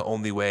this is not the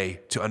only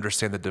way to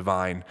understand the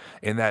divine,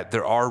 and that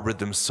there are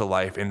rhythms to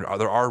life, and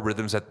there are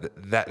rhythms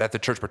that the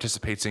church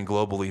participates in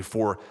globally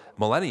for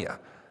millennia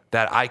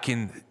that I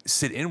can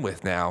sit in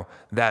with now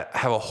that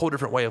have a whole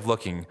different way of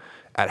looking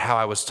at how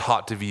I was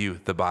taught to view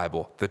the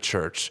Bible, the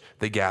church,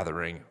 the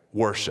gathering,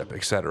 worship,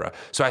 etc.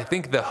 So I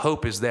think the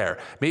hope is there.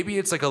 Maybe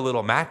it's like a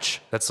little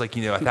match that's like,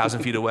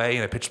 1,000 feet away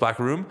in a pitch black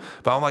room,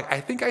 but I'm like,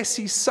 I think I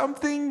see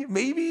something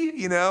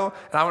maybe, and I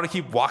want to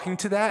keep walking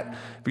to that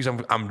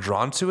because I'm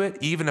drawn to it,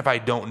 even if I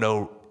don't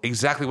know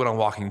exactly what I'm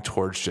walking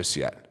towards just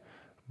yet,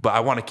 but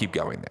I want to keep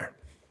going there.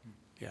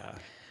 Yeah.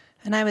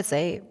 And I would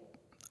say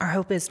our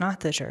hope is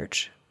not the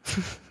church.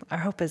 Our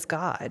hope is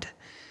God.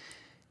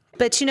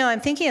 But, I'm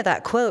thinking of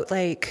that quote,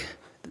 like,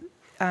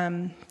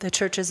 the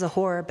church is a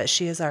whore, but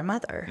she is our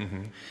mother.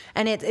 Mm-hmm.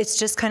 And it's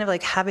just kind of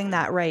like having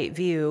that right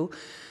view.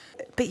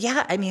 But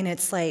yeah,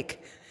 it's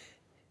like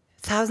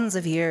thousands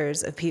of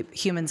years of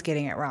humans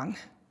getting it wrong.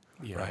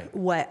 Yeah. Right.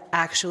 What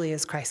actually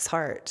is Christ's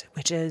heart,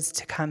 which is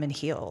to come and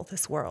heal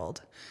this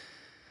world.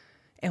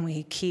 And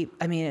we keep,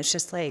 it's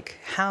just like,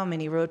 how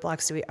many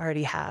roadblocks do we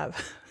already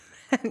have?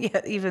 And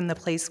yet even the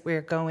place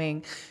we're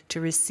going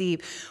to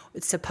receive,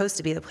 it's supposed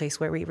to be the place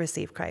where we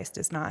receive Christ,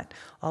 is not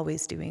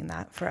always doing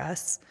that for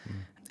us.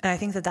 And I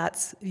think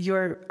that's,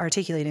 you're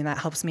articulating that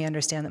helps me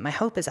understand that my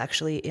hope is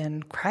actually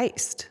in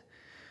Christ.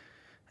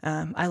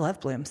 I love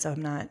Bloom, so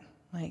I'm not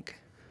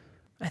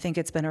I think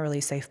it's been a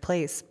really safe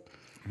place.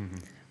 Mm-hmm.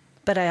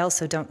 But I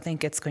also don't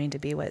think it's going to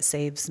be what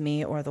saves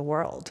me or the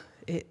world.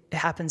 It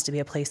happens to be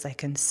a place I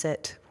can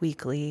sit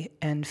weekly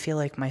and feel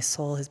like my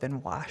soul has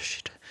been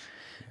washed.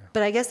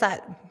 But I guess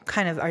that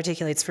kind of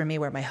articulates for me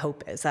where my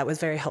hope is. That was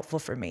very helpful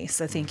for me.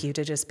 So thank you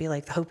to just be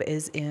like, the hope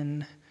is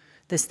in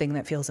this thing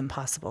that feels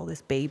impossible,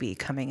 this baby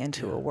coming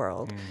into a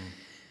world.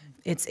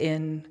 It's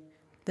in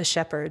the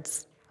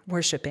shepherds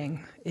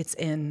worshiping. It's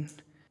in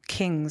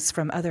kings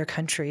from other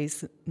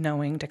countries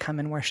knowing to come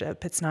and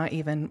worship. It's not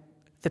even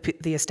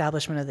the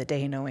establishment of the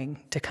day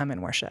knowing to come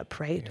and worship,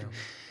 right?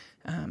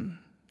 Yeah.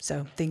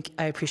 So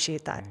I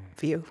appreciate that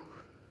view.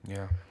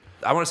 Yeah.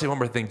 I want to say one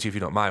more thing, too, if you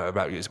don't mind,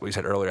 about what you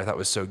said earlier. I thought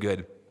was so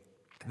good.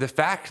 The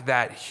fact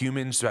that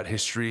humans throughout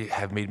history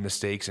have made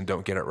mistakes and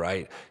don't get it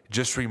right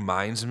just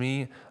reminds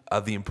me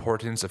of the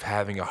importance of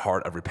having a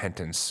heart of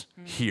repentance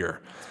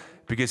here.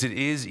 Because it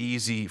is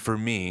easy for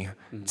me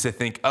to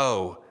think,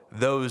 oh,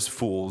 those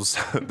fools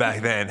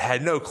back then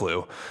had no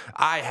clue.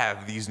 I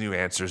have these new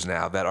answers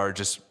now that are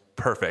just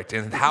perfect.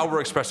 And how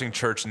we're expressing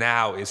church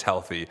now is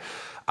healthy.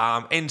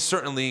 And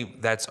certainly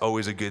that's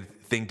always a good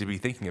thing to be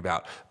thinking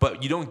about,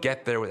 but you don't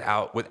get there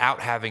without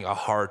having a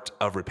heart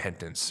of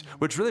repentance,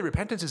 which really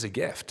repentance is a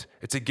gift.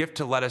 It's a gift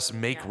to let us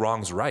make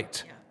wrongs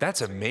right. That's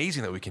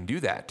amazing that we can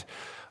do that.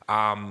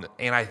 And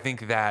I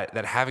think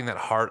that having that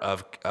heart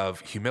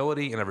of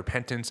humility and of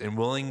repentance and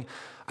willing,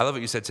 I love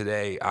what you said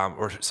today,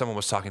 or someone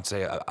was talking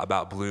today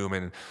about Bloom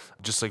and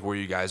just like where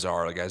you guys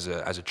are, like as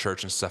a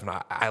church and stuff. And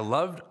I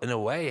loved in a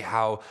way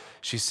how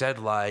she said,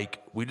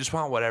 like, we just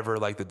want whatever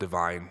like the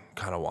divine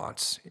kind of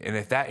wants. And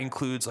if that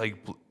includes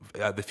like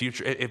the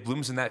future, if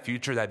Bloom's in that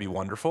future, that'd be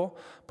wonderful.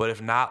 But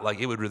if not, like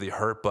it would really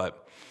hurt.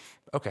 But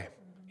okay,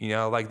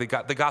 like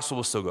the gospel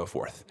will still go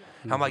forth.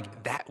 Mm-hmm. I'm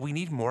like, that we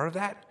need more of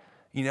that.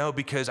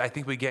 Because I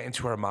think we get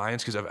into our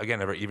minds, because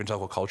again, of our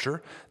evangelical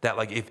culture, that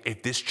like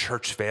if this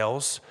church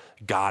fails,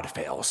 God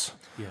fails,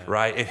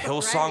 right? If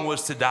Hillsong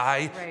was to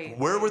die,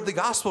 where would the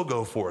gospel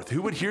go forth?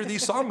 Who would hear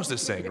these songs to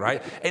sing,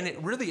 right? And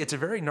it's a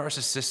very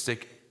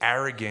narcissistic,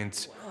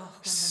 arrogant,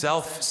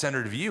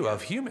 self-centered view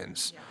of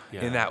humans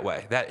in that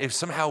way. That if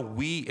somehow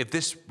if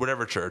this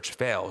whatever church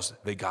fails,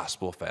 the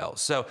gospel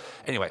fails. So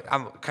anyway,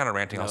 I'm kind of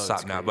ranting. I'll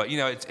stop now. But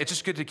it's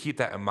just good to keep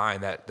that in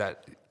mind.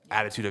 That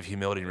attitude of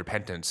humility and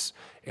repentance,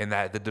 and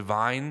that the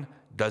divine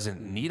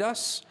doesn't need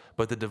us,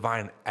 but the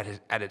divine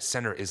at its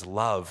center is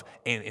love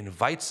and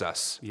invites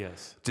us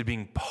to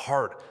being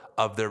part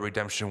of their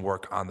redemption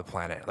work on the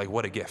planet. Like,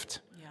 what a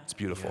gift. Yeah. It's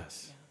beautiful.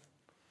 Yes.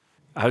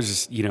 I was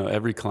just,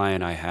 every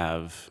client I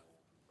have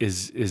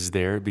is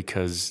there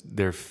because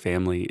their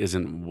family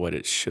isn't what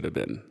it should have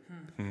been.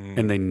 Mm-hmm.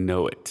 And they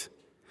know it.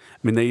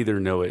 They either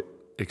know it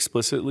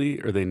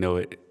explicitly or they know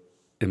it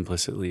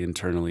implicitly,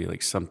 internally,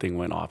 like something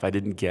went off. I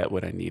didn't get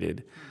what I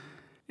needed.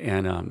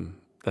 And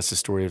that's the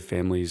story of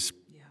families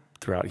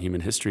throughout human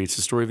history. It's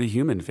the story of the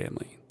human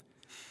family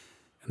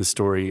and the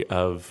story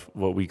of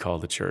what we call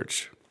the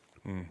church.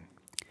 Mm.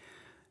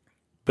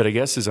 But I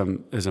guess as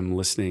I'm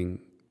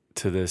listening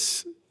to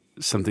this,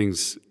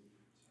 something's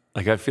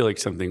like, I feel like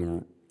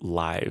something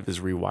live is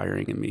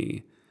rewiring in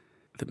me,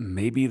 that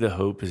maybe the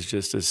hope is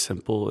just as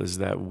simple as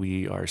that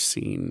we are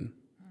seen,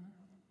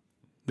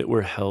 that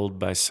we're held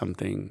by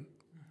something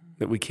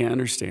that we can't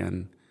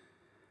understand.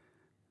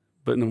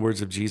 But in the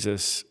words of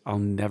Jesus, I'll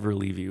never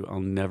leave you. I'll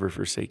never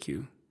forsake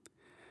you.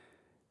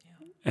 Yeah.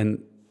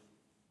 And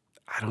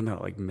I don't know,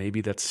 like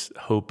maybe that's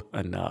hope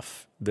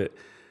enough that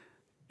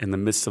in the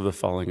midst of the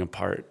falling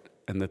apart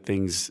and the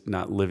things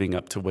not living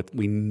up to what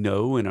we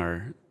know in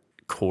our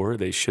core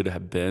they should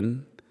have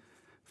been,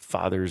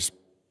 Father's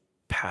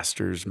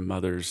pastors,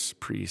 mothers,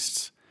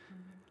 priests,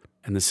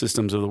 and the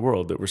systems of the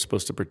world that we're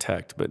supposed to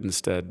protect, but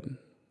instead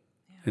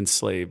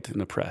enslaved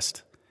and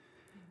oppressed.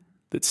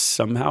 That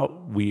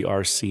somehow we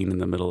are seen in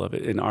the middle of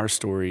it. And our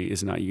story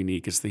is not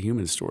unique. It's the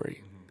human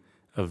story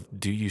of,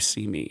 do you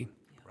see me?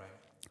 Right.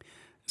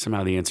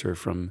 Somehow the answer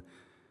from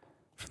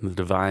the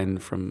divine,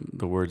 from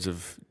the words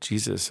of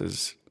Jesus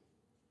is,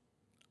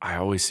 I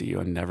always see you.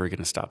 I'm never going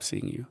to stop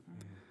seeing you.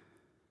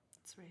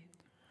 That's right.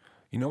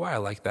 You know why I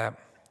like that?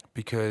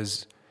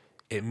 Because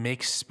it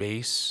makes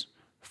space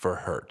for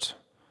hurt.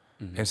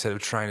 Instead of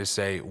trying to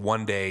say,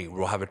 one day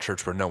we'll have a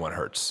church where no one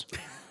hurts,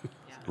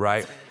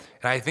 right?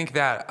 And I think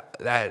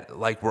that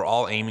like we're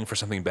all aiming for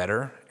something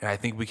better, and I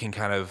think we can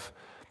kind of,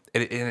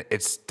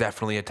 it's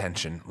definitely a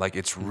tension. Like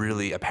it's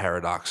really a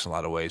paradox in a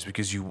lot of ways,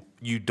 because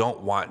you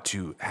don't want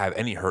to have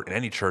any hurt in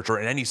any church or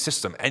in any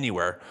system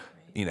anywhere,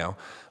 you know.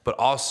 But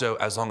also,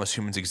 as long as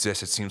humans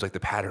exist, it seems like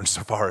the pattern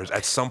so far is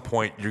at some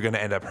point you're going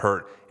to end up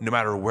hurt, no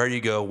matter where you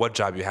go, what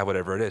job you have,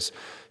 whatever it is.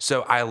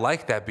 So I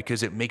like that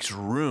because it makes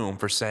room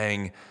for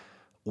saying,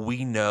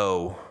 we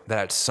know that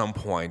at some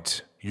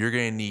point you're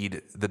going to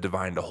need the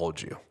divine to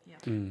hold you. Yeah.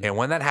 And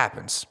when that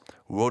happens,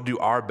 we'll do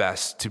our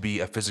best to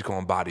be a physical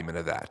embodiment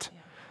of that. Yeah.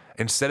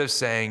 Instead of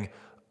saying,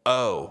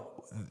 oh,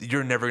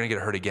 you're never going to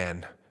get hurt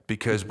again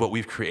because what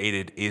we've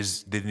created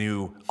is the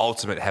new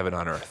ultimate heaven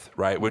on earth,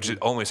 right? Which it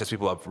only sets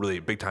people up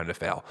really big time to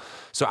fail.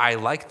 So I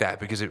like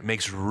that because it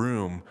makes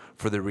room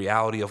for the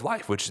reality of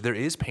life, which there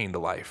is pain to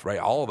life, right?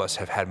 All of us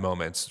have had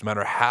moments, no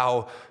matter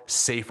how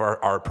safe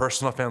our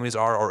personal families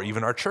are or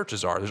even our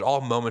churches are. There's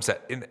all moments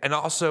that, and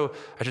also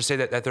I should say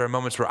that there are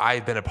moments where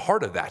I've been a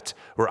part of that,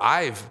 where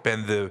I've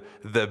been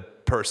the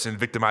person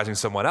victimizing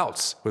someone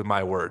else with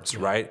my words,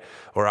 right?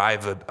 Or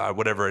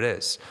whatever it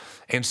is.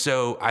 And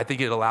so I think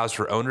it allows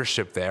for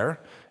ownership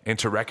there and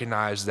to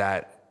recognize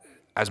that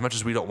as much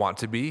as we don't want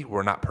to be,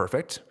 we're not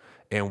perfect.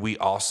 And we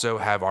also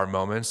have our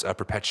moments of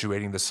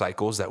perpetuating the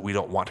cycles that we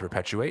don't want to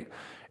perpetuate.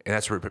 And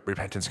that's where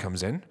repentance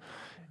comes in.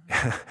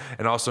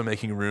 And also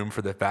making room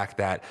for the fact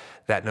that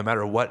no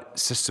matter what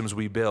systems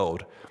we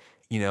build,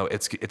 you know,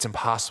 it's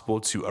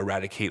impossible to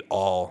eradicate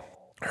all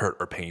hurt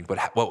or pain. But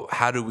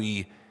how do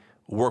we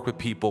work with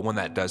people when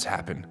that does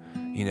happen,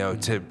 you know,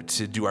 to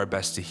do our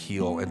best to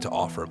heal and to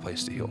offer a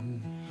place to heal.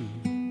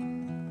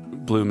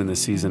 Bloom in the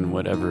season,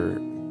 whatever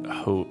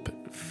hope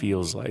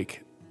feels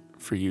like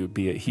for you,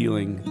 be it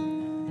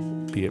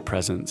healing, be it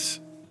presence,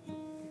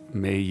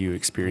 may you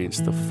experience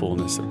the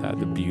fullness of that,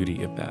 the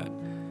beauty of that.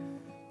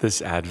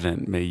 This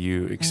Advent, may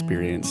you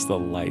experience the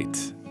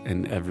light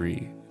in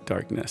every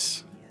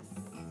darkness.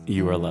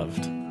 You are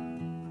loved.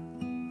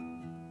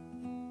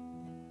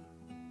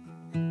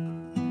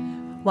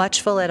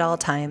 Watchful at all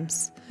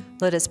times,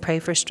 let us pray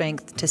for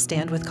strength to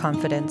stand with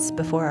confidence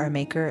before our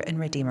Maker and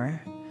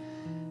Redeemer.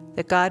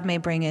 That God may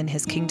bring in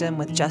his kingdom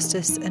with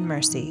justice and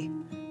mercy,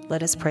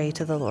 let us pray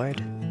to the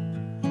Lord.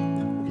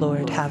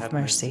 Lord, have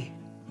mercy.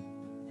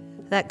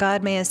 That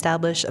God may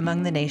establish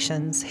among the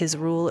nations his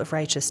rule of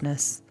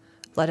righteousness,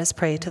 let us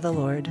pray to the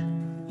Lord.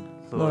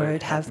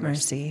 Lord, have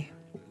mercy.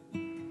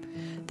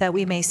 That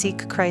we may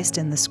seek Christ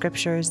in the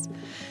Scriptures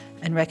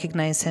and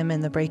recognize him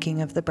in the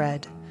breaking of the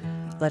bread,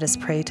 let us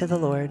pray to the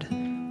Lord.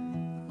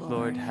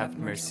 Lord, have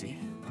mercy.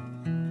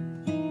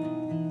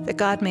 That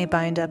God may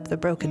bind up the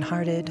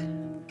brokenhearted,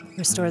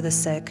 restore the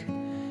sick,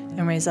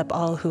 and raise up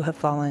all who have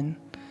fallen,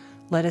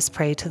 let us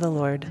pray to the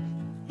Lord.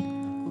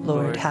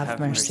 Lord, have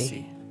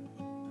mercy.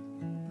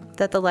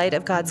 That the light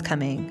of God's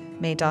coming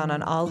may dawn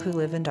on all who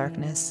live in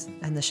darkness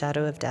and the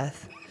shadow of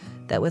death,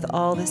 that with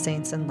all the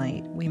saints in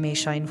light we may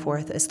shine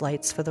forth as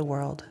lights for the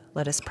world,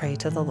 let us pray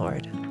to the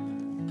Lord.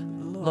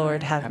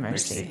 Lord, have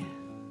mercy.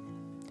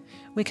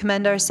 We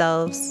commend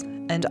ourselves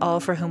and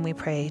all for whom we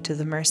pray to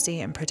the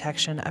mercy and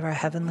protection of our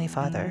Heavenly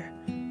Father.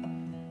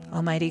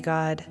 Almighty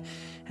God,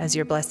 as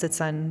your blessed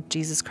Son,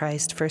 Jesus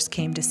Christ, first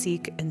came to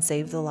seek and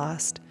save the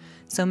lost,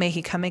 so may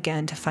he come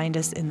again to find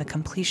us in the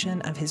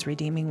completion of his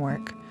redeeming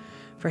work.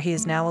 For he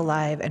is now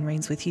alive and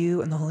reigns with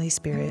you and the Holy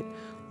Spirit,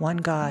 one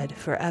God,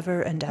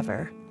 forever and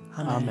ever.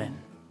 Amen. Amen.